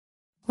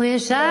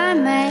Wish I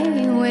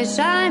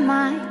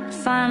might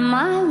find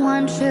my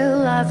one true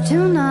love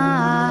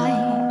tonight.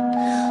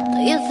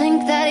 Do you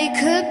think that it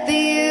could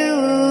be you?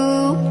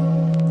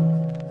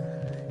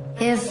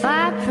 If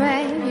I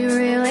pray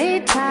really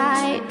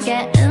tight,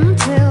 get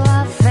into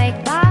a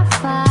fake bar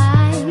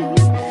fight,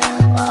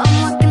 while I'm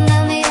walking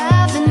down the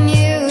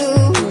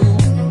avenue.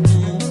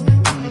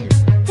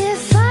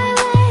 If I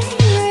lay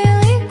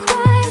really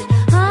quiet,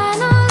 I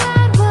know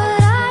that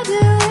what I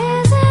do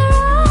isn't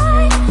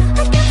right.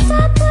 I can't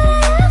stop what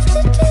I have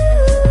to do.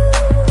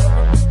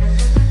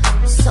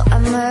 So I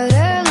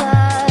murder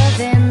love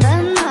in the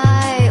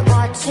night,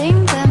 watching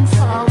them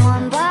fall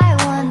one by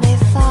one. They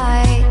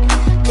fight.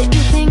 Did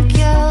you think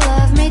you'll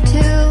love me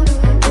too?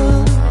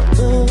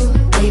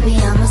 Baby,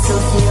 I'm a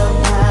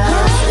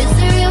sociopath. It's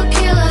a real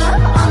killer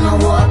on a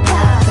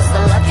warpath. 'Cause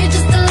I love you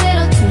just a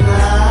little too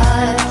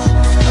much.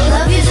 I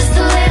love you just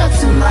a little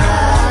too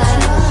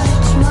much.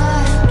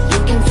 You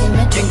can see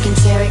me drinking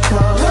cherry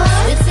coke.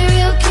 It's a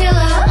real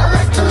killer, I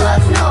let the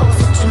love know.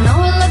 But you know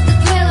I love the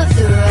thrill of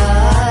the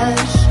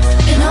rush.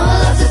 You know I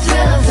love the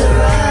thrill of the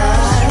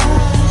rush.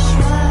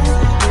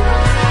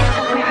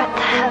 We're at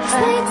the heaven.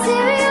 Sweet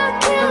serial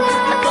killer.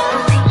 I gotta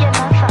see you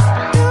never.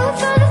 Do it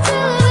for the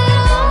thrill of it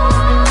all.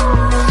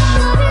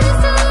 Love you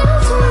just a little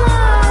too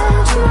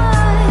much. We're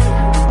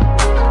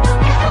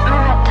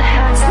at the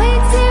heaven.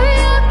 Sweet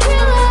serial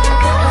killer. I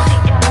gotta see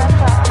you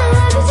never. I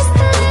love you just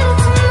a little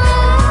too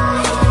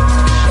much.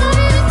 Love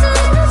you just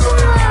a little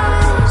too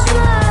much.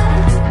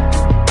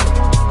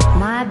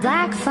 My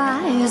black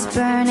fire's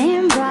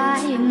burning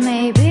bright.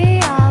 Maybe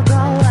I'll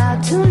go out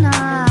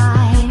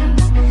tonight.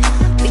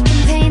 We can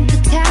paint the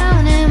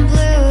town in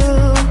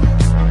blue.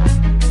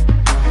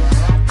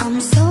 I'm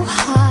so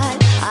hot,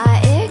 I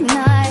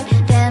ignite,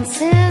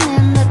 dancing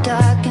in the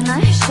dark and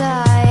I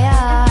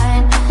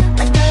shine.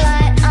 Like the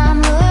light, I'm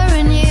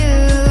luring you.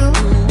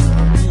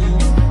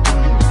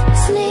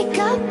 Sneak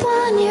up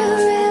on you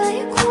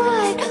really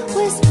quiet,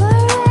 whisper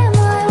in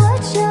my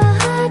what your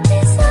heart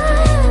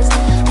desires.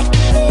 I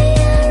can be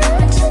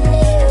around you.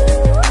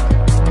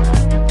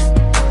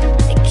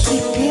 I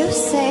keep you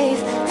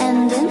safe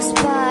and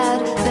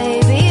inspired.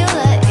 Baby,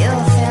 let your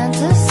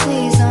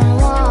fantasies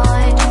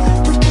unwind.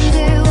 We can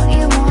do what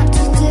you want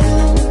to do.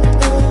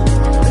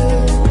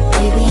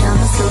 Baby, I'm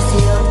a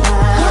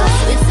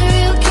sociopath. It's a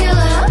real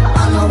killer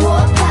on a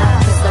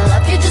warpath. 'Cause I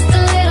love you just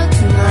a little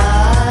too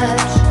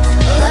much.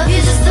 I love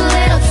you just a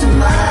little too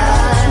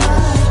much.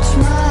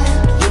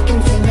 You can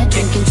see me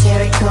drinking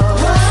cherry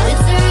coke.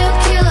 It's a real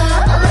killer,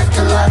 I let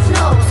the love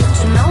know. But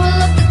you know I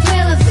love the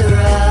thrill of the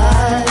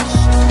rush.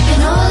 You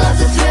know I love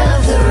the thrill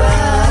of the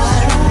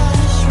rush.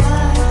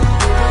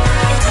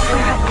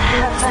 We're at the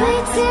heaven.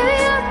 Sweet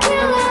serial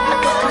killer. I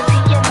gotta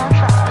see you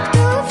never.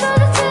 Do it for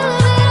the thrill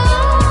of it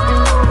all.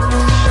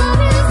 Love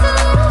you just a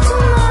little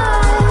too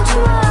much.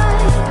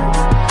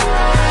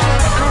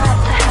 We're at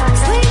the heaven.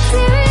 Sweet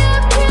serial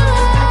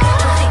killer.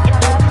 I gotta see you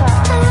never.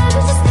 I love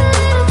you just a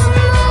little too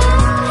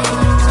much.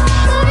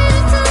 Love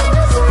you just a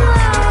little too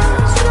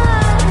much.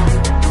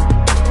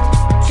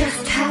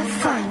 Just have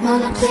fun.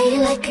 Wanna play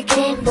like a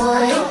Game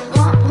Boy. Don't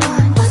want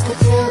one. What's the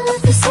thrill of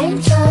the same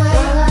joy?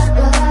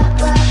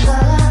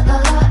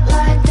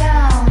 Lie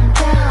down,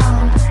 down.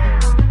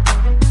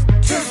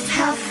 Just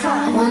have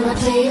fun. Wanna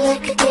play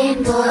like a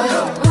Game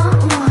Boy.